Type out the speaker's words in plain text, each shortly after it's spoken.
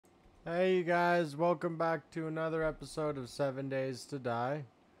Hey you guys, welcome back to another episode of 7 Days to Die.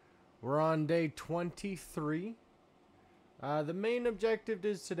 We're on day 23. The main objective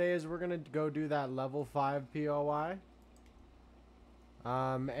is today is we're going to go do that level 5 POI.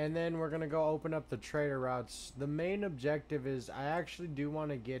 And then we're going to go open up the trader routes. The main objective is I actually do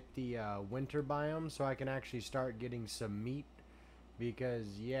want to get the winter biome so I can actually start getting some meat. Because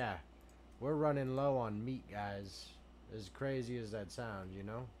yeah, we're running low on meat, guys. As crazy as that sounds, you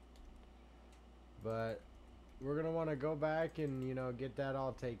know? But we're gonna want to go back and get that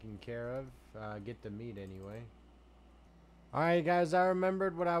all taken care of, get the meat anyway. Alright guys, I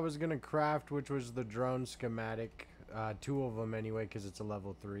remembered what I was gonna craft, which was the drone schematic, two of them anyway because it's a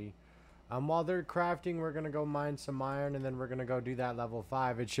level 3. While they're crafting, we're gonna go mine some iron and then we're gonna go do that level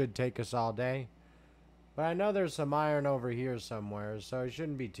 5. It should take us all day, but I know there's some iron over here somewhere, so it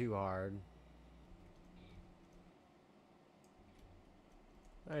shouldn't be too hard.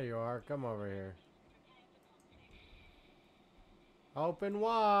 There you are, come over here. Open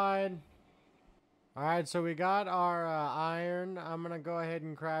wide. Alright, so we got our iron. I'm going to go ahead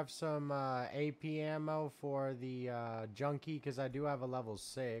and craft some AP ammo for the junkie because I do have a level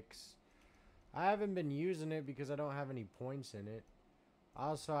 6. I haven't been using it because I don't have any points in it.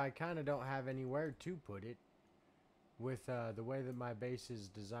 Also, I kind of don't have anywhere to put it with the way that my base is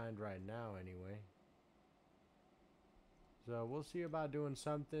designed right now anyway. So we'll see about doing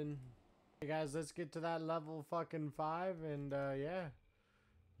something. Hey guys, let's get to that level fucking 5 and yeah.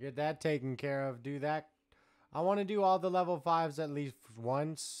 Get that taken care of. Do that. I want to do all the level 5s at least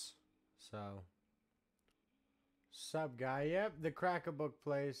once. So. Sup, guy? Yep, the Crackabook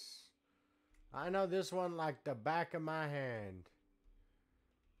place. I know this one like the back of my hand.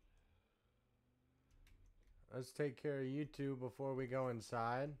 Let's take care of you two before we go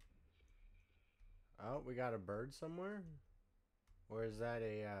inside. Oh, we got a bird somewhere? Or is that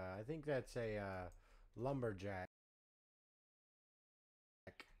a, I think that's a lumberjack.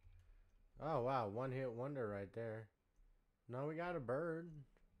 Oh, wow. One hit wonder right there. No, we got a bird.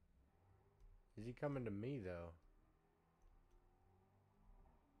 Is he coming to me, though?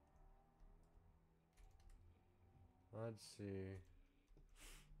 Let's see.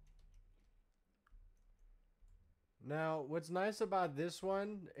 Now, what's nice about this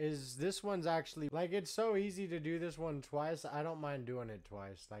one is this one's actually, like, it's so easy to do this one twice. I don't mind doing it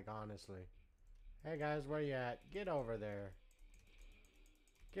twice, like, honestly. Hey, guys, where you at? Get over there.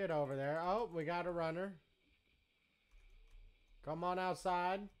 Get over there. Oh, we got a runner. Come on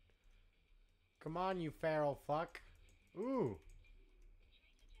outside. Come on, you feral fuck. Ooh.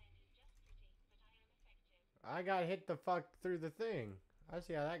 I got hit the fuck through the thing. I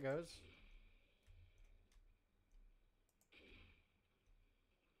see how that goes.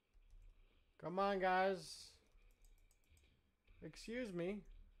 Come on, guys. Excuse me.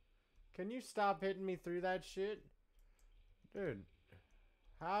 Can you stop hitting me through that shit? Dude,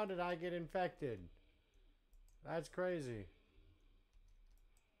 how did I get infected? That's crazy.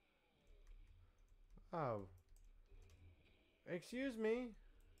 Oh. Excuse me.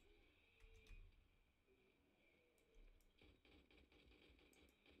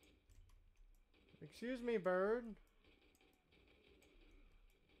 Excuse me, bird.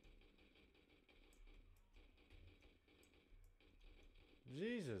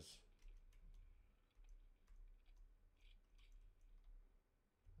 Jesus.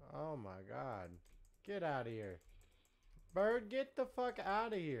 Oh my god. Get out of here. Bird, get the fuck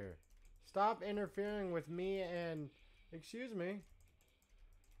out of here. Stop interfering with me and... Excuse me.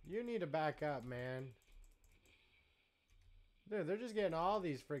 You need to back up, man. Dude, they're just getting all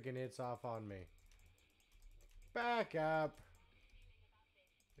these freaking hits off on me. Back up.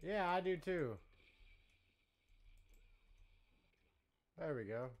 Yeah, I do too. There we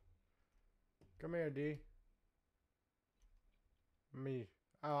go. Come here, D. Me.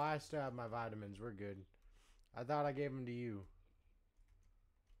 Oh, I still have my vitamins. We're good. I thought I gave them to you.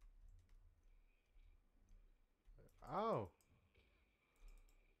 Oh.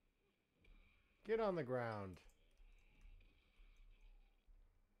 Get on the ground.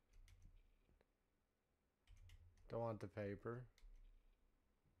 Don't want the paper.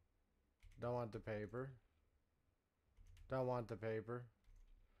 Don't want the paper. Don't want the paper.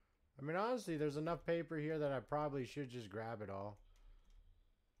 I mean, honestly, there's enough paper here that I probably should just grab it all.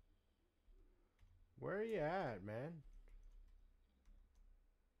 Where are you at, man?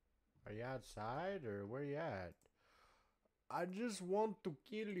 Are you outside or where you at? I just want to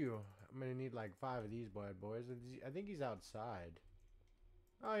kill you. I'm gonna need like 5 of these bad boys. I think he's outside.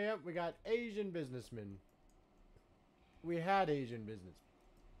 Oh, yep, we got Asian businessmen. We had Asian business.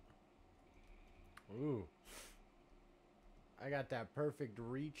 Ooh. I got that perfect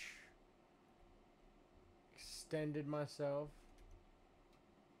reach. extended myself.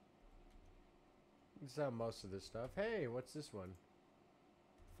 I can sell most of this stuff. Hey, what's this one?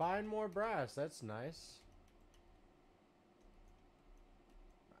 Find more brass. That's nice.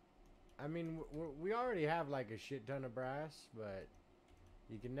 I mean, we already have like a shit ton of brass, but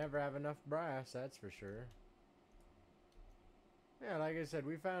you can never have enough brass, that's for sure. Yeah, like I said,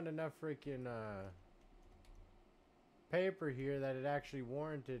 we found enough freaking paper here that it actually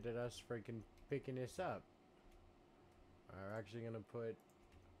warranted us freaking picking this up. We're actually gonna put...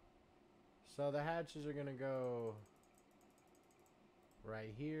 So the hatches are gonna go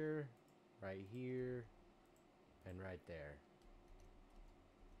right here, and right there.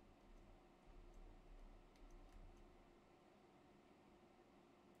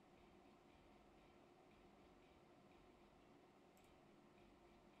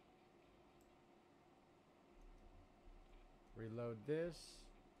 Reload this.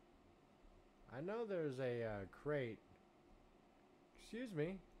 I know there's a crate. Excuse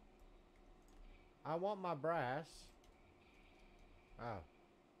me. I want my brass. Oh.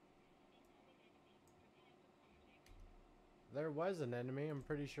 There was an enemy. I'm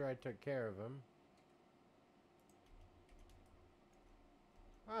pretty sure I took care of him.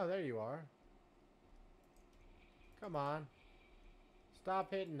 Oh, there you are. Come on.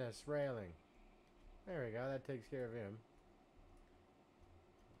 Stop hitting this railing. There we go. That takes care of him.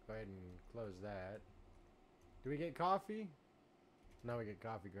 Go ahead and close that. Do we get coffee? No, we get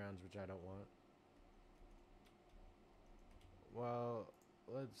coffee grounds, which I don't want. Well,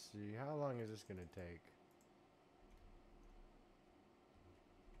 let's see. How long is this going to take?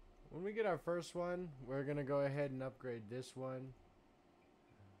 When we get our first one, we're going to go ahead and upgrade this one.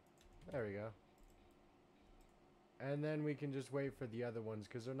 There we go. And then we can just wait for the other ones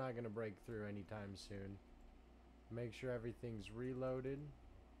because they're not going to break through anytime soon. Make sure everything's reloaded.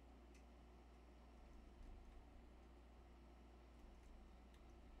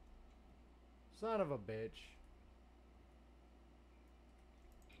 Son of a bitch.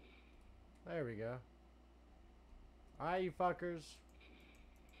 There we go. Alright, you fuckers.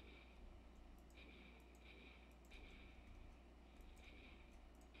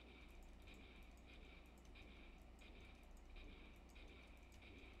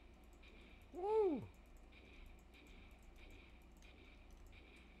 Woo!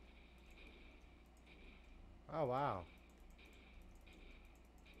 Oh, wow.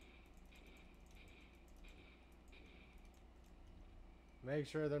 Make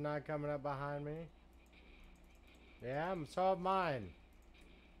sure they're not coming up behind me. Yeah, so am mine.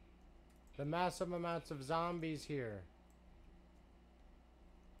 The massive amounts of zombies here.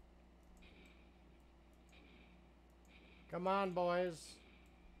 Come on, boys.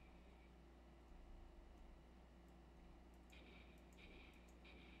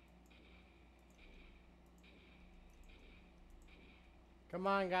 Come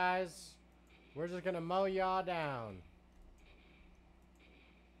on, guys. We're just gonna mow y'all down.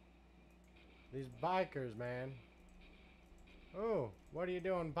 These bikers, man. Oh, what are you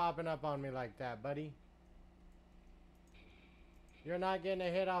doing popping up on me like that, buddy? You're not getting a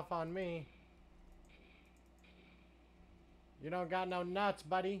hit off on me. You don't got no nuts,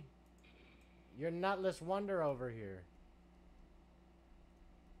 buddy. You're nutless wonder over here.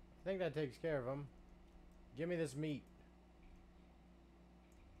 I think that takes care of him. Give me this meat.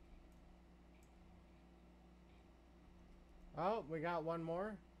 Oh, we got one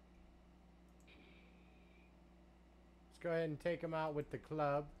more. Let's go ahead and take him out with the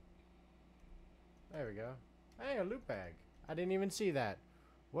club. There we go. Hey, a loot bag. I didn't even see that.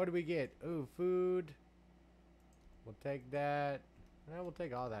 What do we get? Ooh, food. We'll take that. We'll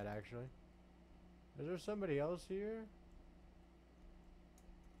take all that, actually. Is there somebody else here?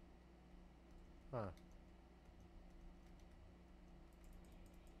 Huh.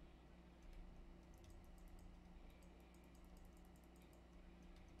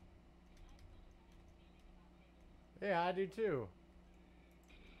 Yeah, I do too.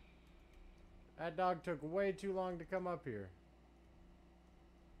 That dog took way too long to come up here.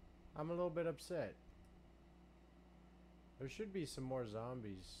 I'm a little bit upset. There should be some more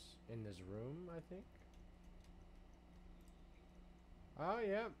zombies in this room, I think. Oh,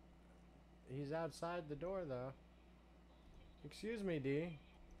 yep. He's outside the door, though. Excuse me, D.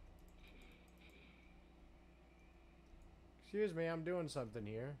 Excuse me, I'm doing something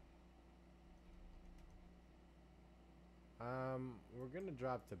here. We're gonna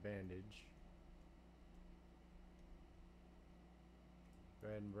drop the bandage. Go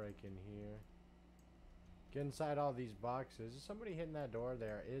ahead and break in here. Get inside all these boxes. Is somebody hitting that door?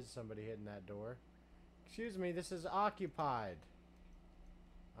 There is somebody hitting that door. Excuse me, this is occupied.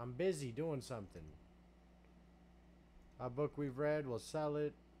 I'm busy doing something. A book we've read, we'll sell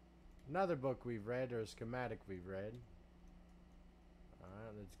it. Another book we've read, or a schematic we've read.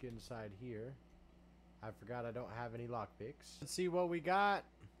 Alright, let's get inside here. I forgot I don't have any lockpicks. Let's see what we got.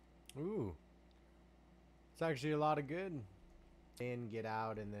 Ooh. It's actually a lot of good. In, get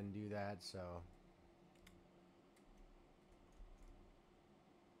out, and then do that, so.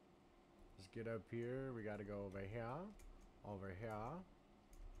 Let's get up here. We gotta go over here. Over here.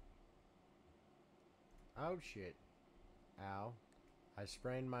 Oh, shit. Ow. I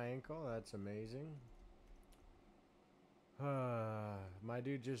sprained my ankle. That's amazing. My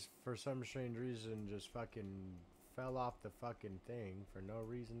dude just, for some strange reason, just fucking fell off the fucking thing for no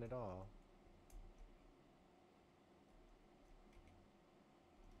reason at all.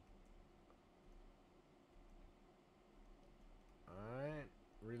 Alright.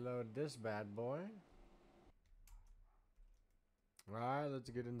 Reload this bad boy. Alright, let's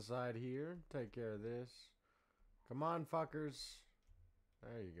get inside here. Take care of this. Come on, fuckers.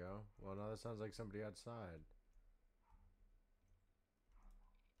 There you go. Well, now that sounds like somebody outside.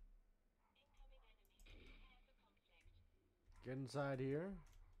 Get inside here.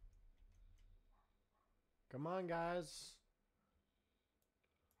 Come on, guys.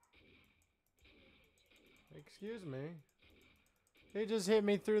 Excuse me. He just hit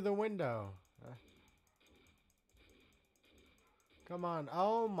me through the window. Come on.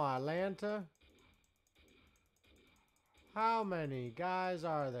 Oh, my Lanta. How many guys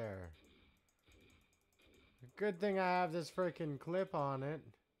are there? Good thing I have this freaking clip on it.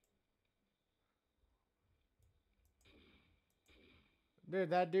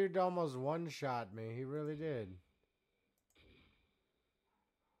 Dude, that dude almost one-shot me. He really did.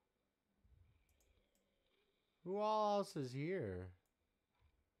 Who all else is here?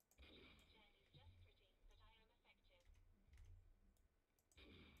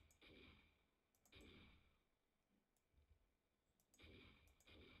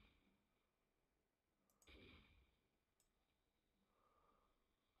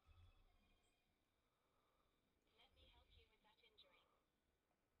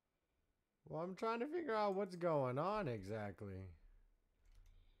 Well, I'm trying to figure out what's going on exactly.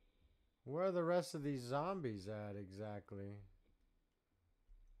 Where are the rest of these zombies at exactly?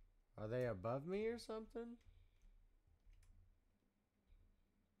 Are they above me or something?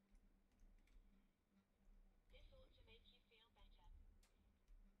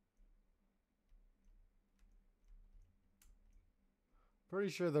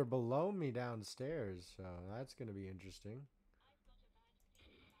 Pretty sure they're below me downstairs, so that's going to be interesting.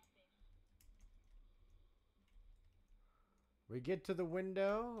 We get to the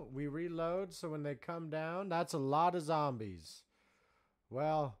window, we reload, so when they come down, that's a lot of zombies.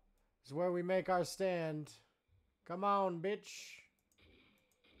 Well, it's where we make our stand. Come on, bitch.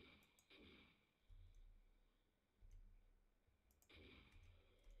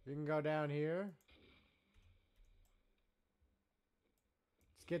 You can go down here.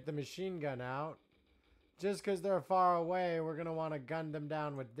 Let's get the machine gun out. Just because they're far away, we're going to want to gun them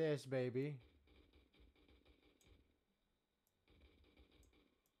down with this, baby.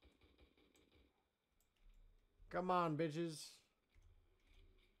 Come on, bitches.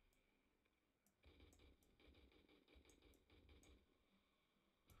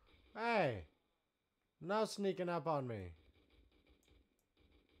 Hey. No sneaking up on me.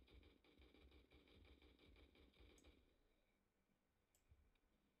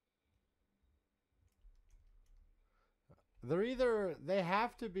 They're either... They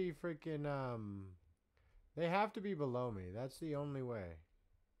have to be freaking, They have to be below me. That's the only way.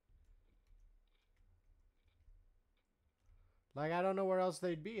 Like, I don't know where else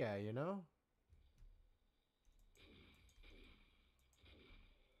they'd be at, you know?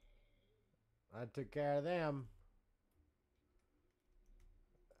 I took care of them.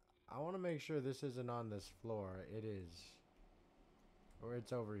 I want to make sure this isn't on this floor. It is. Or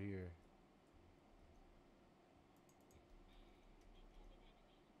it's over here.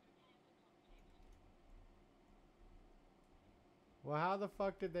 Well, how the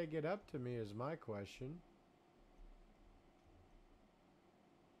fuck did they get up to me is my question.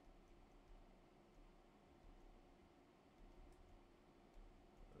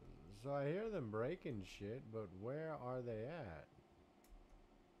 So I hear them breaking shit, but where are they at?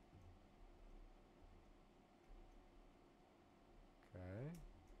 Okay.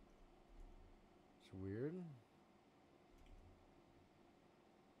 It's weird.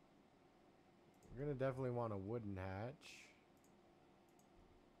 We're gonna definitely want a wooden hatch.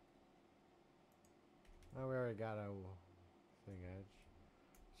 Oh, we already got a thing hatch.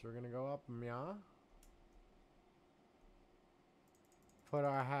 So we're gonna go up, meow. Put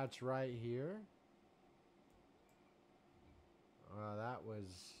our hatch right here. Well, that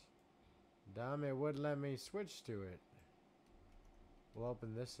was dumb. It wouldn't let me switch to it. We'll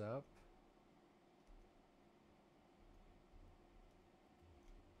open this up.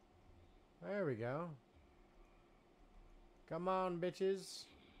 There we go. Come on, bitches.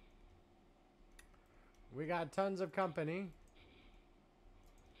 We got tons of company.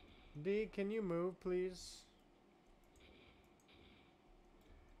 D, can you move, please?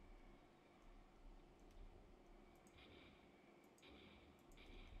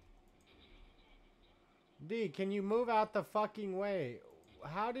 D, can you move out the fucking way?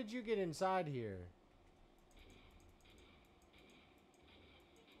 How did you get inside here?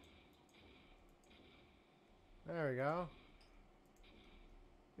 There we go.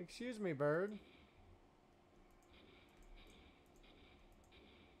 Excuse me, bird.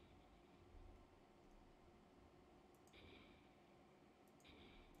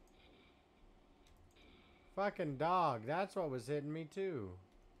 Fucking dog. That's what was hitting me too.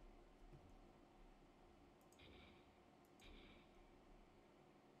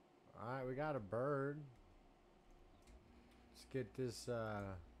 Alright, we got a bird. Let's get this, let's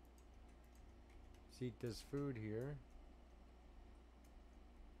eat this food here.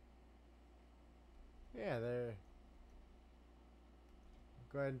 Yeah, there.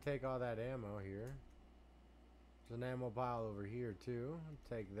 Go ahead and take all that ammo here. There's an ammo pile over here too.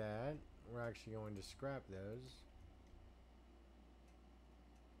 Take that. We're actually going to scrap those.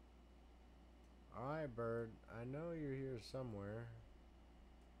 Alright, bird. I know you're here somewhere.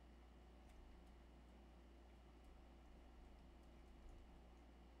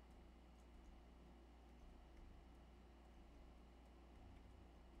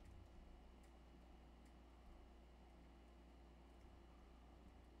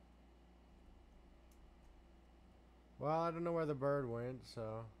 Well, I don't know where the bird went,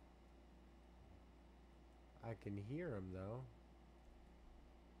 so I can hear him though.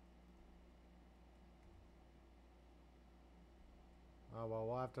 Oh well,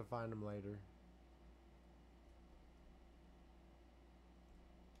 we'll have to find him later.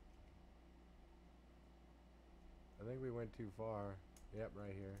 I think we went too far. Yep,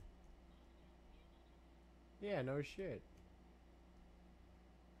 right here. Yeah, no shit.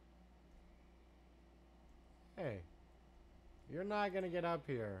 Hey. You're not gonna get up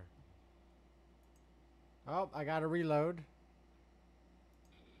here. Oh, I gotta reload.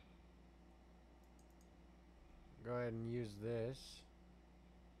 Go ahead and use this.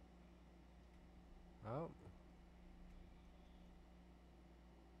 Oh.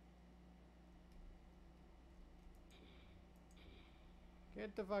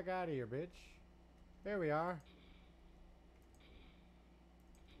 Get the fuck out of here, bitch. There we are.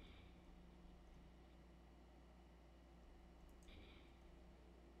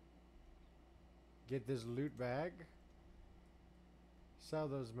 Get this loot bag. Sell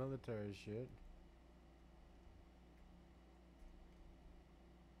those military shit.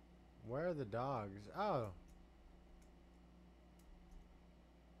 Where are the dogs? Oh.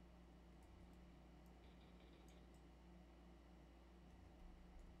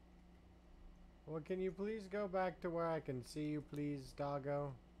 Well, can you please go back to where I can see you, please,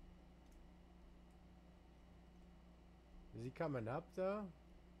 doggo? Is he coming up, though?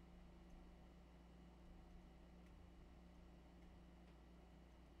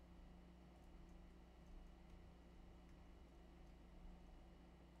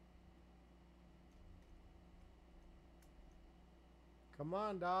 Come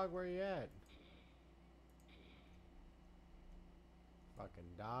on, dog, where you at? Fucking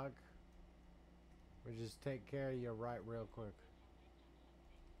dog. We'll just take care of you right real quick.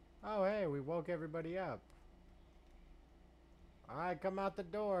 Oh, hey, we woke everybody up. Alright, come out the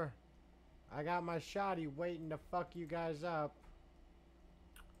door. I got my shotty waiting to fuck you guys up.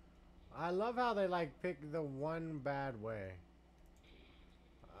 I love how they, like, pick the one bad way.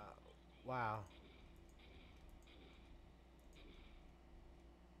 Wow.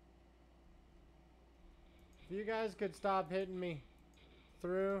 If you guys could stop hitting me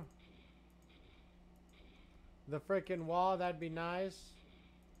through the freaking wall, that'd be nice.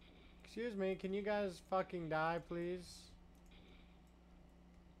 Excuse me, can you guys fucking die, please?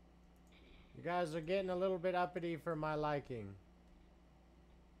 You guys are getting a little bit uppity for my liking.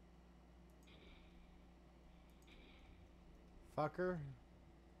 Fucker.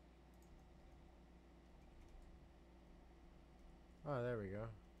 Oh, there we go.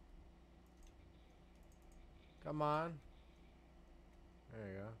 Come on. There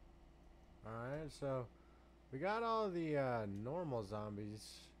you go. Alright, so we got all the normal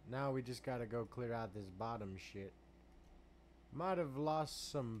zombies. Now we just gotta go clear out this bottom shit. Might have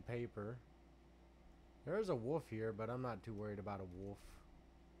lost some paper. There's a wolf here, but I'm not too worried about a wolf.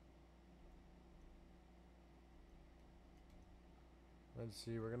 Let's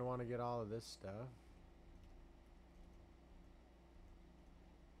see, we're going to want to get all of this stuff.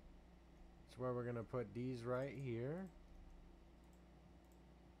 That's where we're going to put these right here.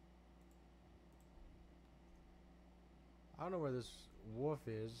 I don't know where this wolf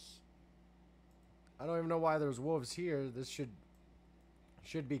is. I don't even know why there's wolves here. This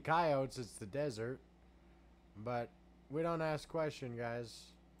should be coyotes. It's the desert. But we don't ask questions, guys.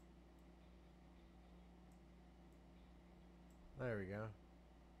 There we go.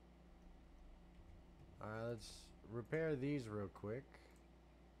 Alright, let's repair these real quick.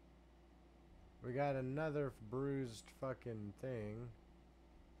 We got another bruised fucking thing.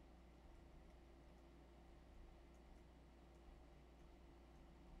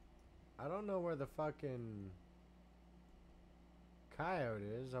 I don't know where the fucking coyote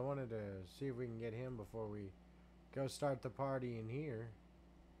is. I wanted to see if we can get him before we go start the party in here.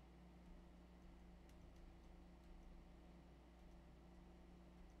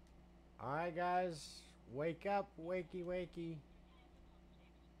 Alright guys, wake up, wakey wakey.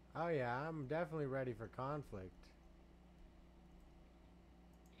 Oh yeah, I'm definitely ready for conflict.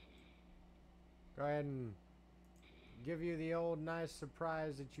 Go ahead and give you the old nice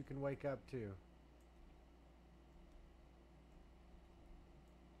surprise that you can wake up to.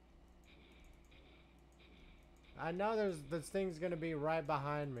 I know this thing's gonna be right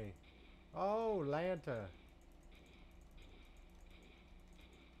behind me. Oh, Lanta.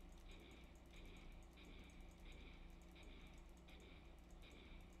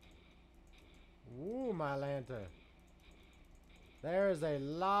 Woo, my Lanta. There is a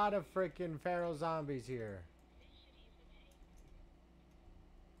lot of freaking feral zombies here.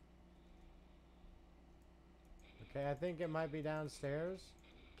 Okay, I think it might be downstairs.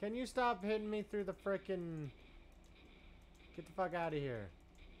 Can you stop hitting me through the freaking... Get the fuck out of here.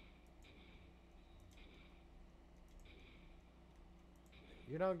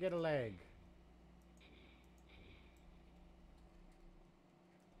 You don't get a leg.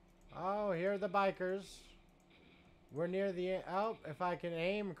 Oh, here are the bikers. We're near the... Oh, if I can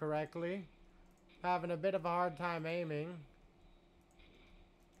aim correctly. Having a bit of a hard time aiming.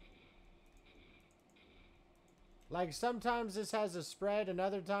 Like, sometimes this has a spread and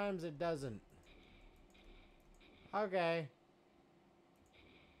other times it doesn't. Okay.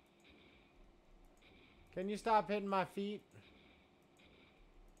 Can you stop hitting my feet?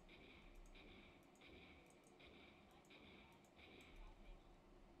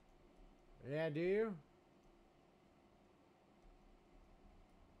 Yeah, do you?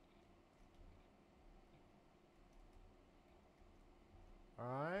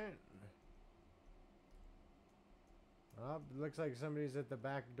 Alright. Oh, looks like somebody's at the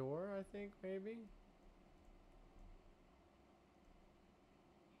back door, I think, maybe?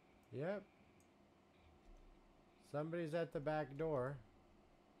 Yep. Somebody's at the back door.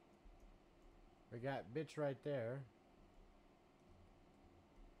 We got bitch right there.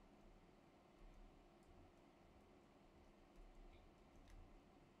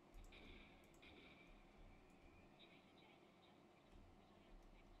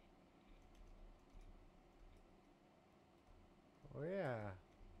 Oh yeah.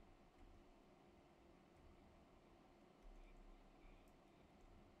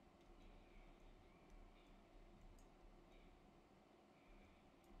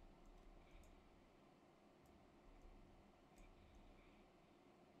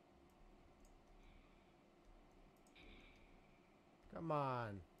 Come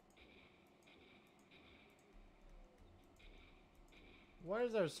on. Why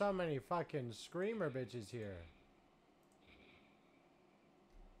is there so many fucking screamer bitches here?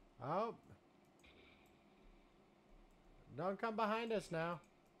 Oh. Don't come behind us now.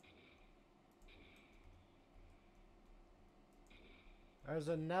 There's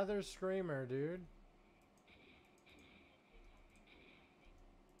another screamer, dude.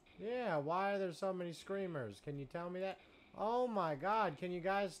 Yeah, why are there so many screamers? Can you tell me that? Oh my god, can you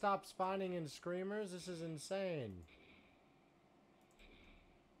guys stop spawning in screamers? This is insane.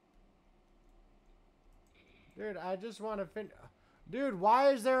 Dude, I just want to Dude,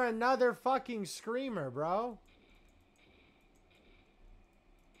 why is there another fucking screamer, bro?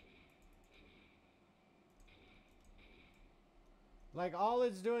 Like, all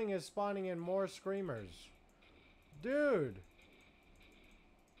it's doing is spawning in more screamers. Dude.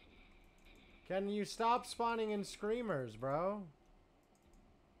 Can you stop spawning in screamers, bro?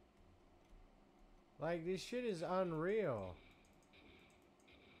 Like, this shit is unreal.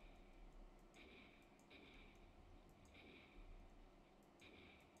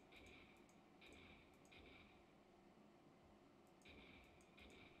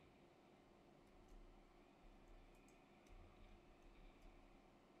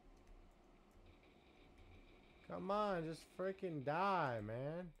 Come on, just freaking die,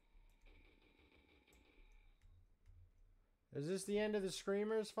 man. Is this the end of the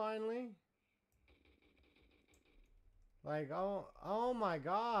screamers finally? Like, oh my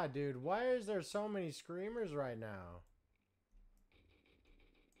god, dude. Why is there so many screamers right now?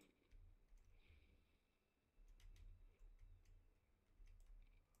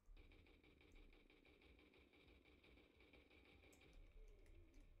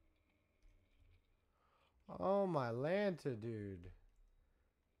 Oh my Lanta, dude.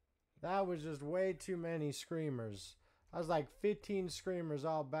 That was just way too many screamers. I was like 15 screamers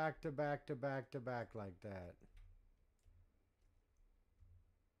all back to back to back to back like that.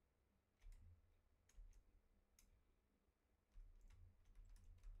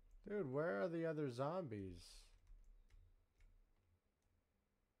 Dude, where are the other zombies?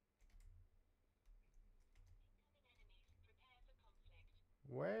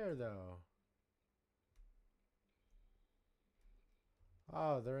 Where though?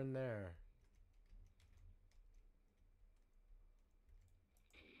 Oh, they're in there.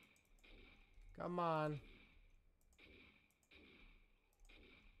 Come on.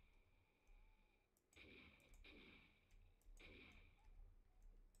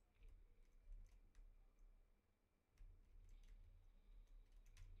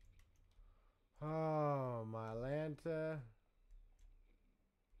 Oh, my Lanta.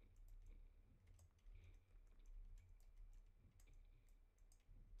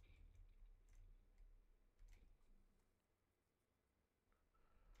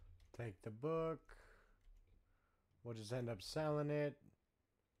 Take the book. We'll just end up selling it.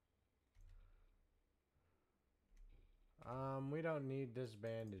 We don't need this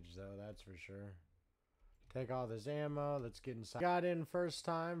bandage though, that's for sure. Take all this ammo. Let's get inside. Got in first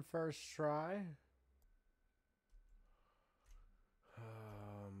time, first try.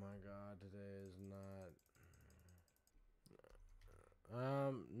 Oh my god, today is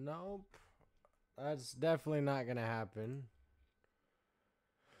not. Nope. That's definitely not gonna happen.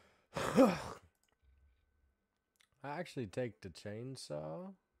 I actually take the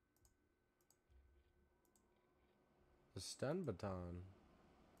chainsaw. The stun baton.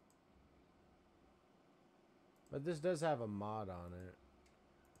 But this does have a mod on it.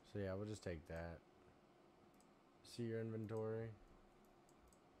 So yeah, we'll just take that. See your inventory.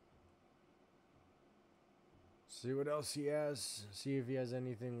 See what else he has. See if he has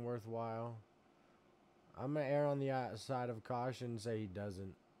anything worthwhile. I'm gonna err on the side of caution and say he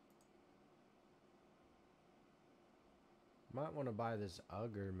doesn't. Might want to buy this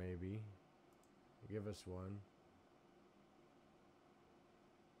Ugger maybe. Give us one.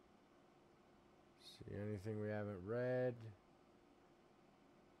 See anything we haven't read?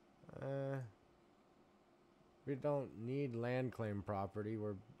 We don't need land claim property.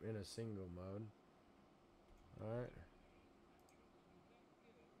 We're in a single mode. Alright.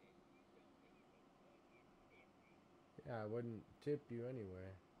 Yeah, I wouldn't tip you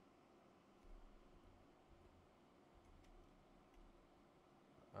anyway.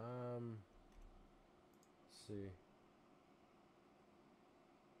 Let's see.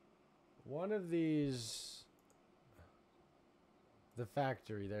 One of these... The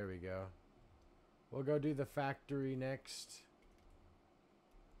factory, there we go. We'll go do the factory next.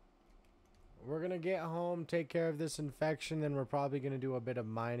 We're gonna get home, take care of this infection, then we're probably gonna do a bit of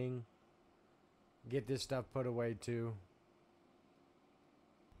mining. Get this stuff put away too.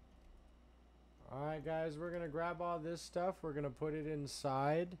 Alright guys, we're gonna grab all this stuff, we're gonna put it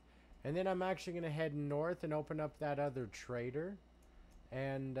inside. And then I'm actually gonna head north and open up that other trader.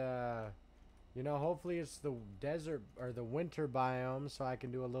 And you know, hopefully it's the desert or the winter biome so I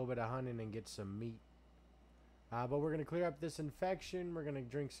can do a little bit of hunting and get some meat. But we're going to clear up this infection. We're going to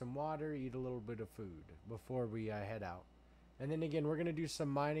drink some water, eat a little bit of food before we head out. And then again, we're going to do some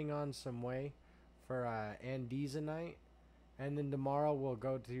mining on some way for andesite. And then tomorrow we'll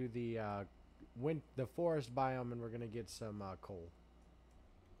go to the forest biome and we're going to get some coal.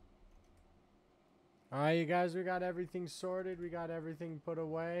 Alright, you guys, we got everything sorted. We got everything put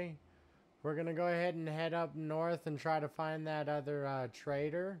away. We're going to go ahead and head up north and try to find that other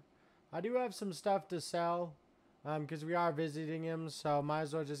trader. I do have some stuff to sell because we are visiting him, so might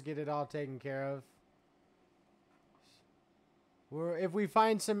as well just get it all taken care of. If we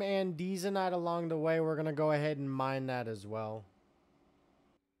find some andesite along the way, we're going to go ahead and mine that as well.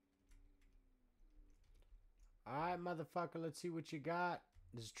 Alright, motherfucker, let's see what you got.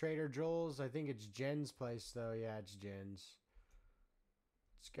 This is Trader Joel's. I think it's Jen's place, though. Yeah, it's Jen's.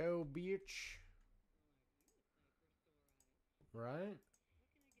 Let's go, bitch. Right?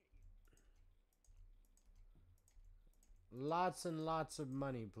 Lots and lots of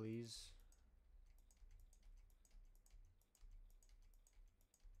money, please.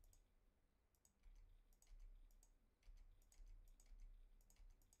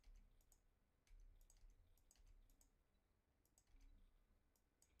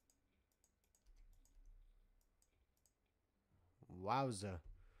 Wowza.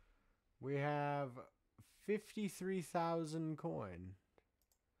 We have 53,000 coin.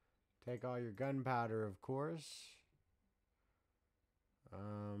 Take all your gunpowder, of course.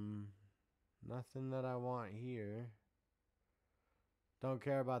 Nothing that I want here. Don't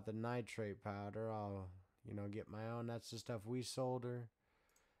care about the nitrate powder. I'll, get my own. That's the stuff we solder.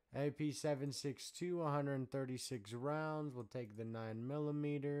 AP762, 136 rounds. We'll take the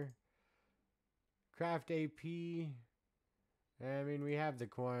 9mm. Craft AP. I mean, we have the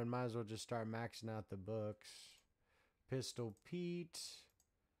coin. Might as well just start maxing out the books. Pistol Pete.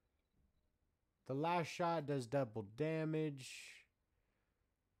 The last shot does double damage.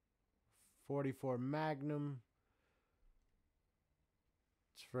 44 Magnum.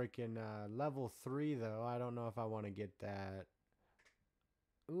 It's freaking level 3 though. I don't know if I want to get that.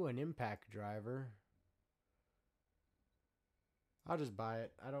 Ooh, an impact driver. I'll just buy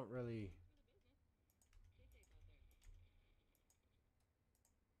it. I don't really...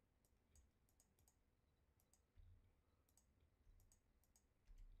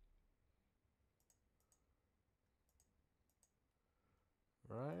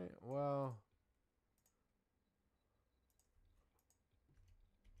 Right, well...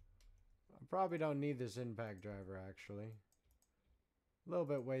 I probably don't need this impact driver, actually. A little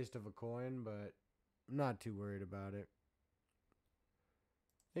bit waste of a coin, but I'm not too worried about it.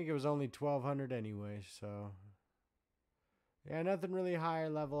 I think it was only 1,200 anyway, so... Yeah, nothing really higher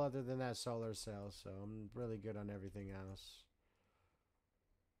level other than that solar cell, so I'm really good on everything else.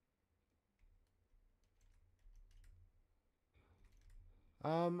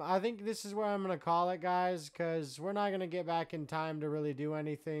 I think this is where I'm going to call it, guys, because we're not going to get back in time to really do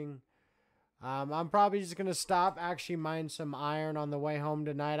anything. I'm probably just going to stop, actually mine some iron on the way home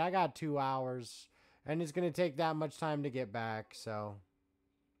tonight. I got 2 hours, and it's going to take that much time to get back, so...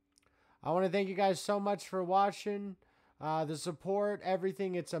 I want to thank you guys so much for watching. The support,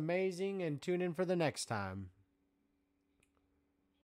 everything, it's amazing, and tune in for the next time.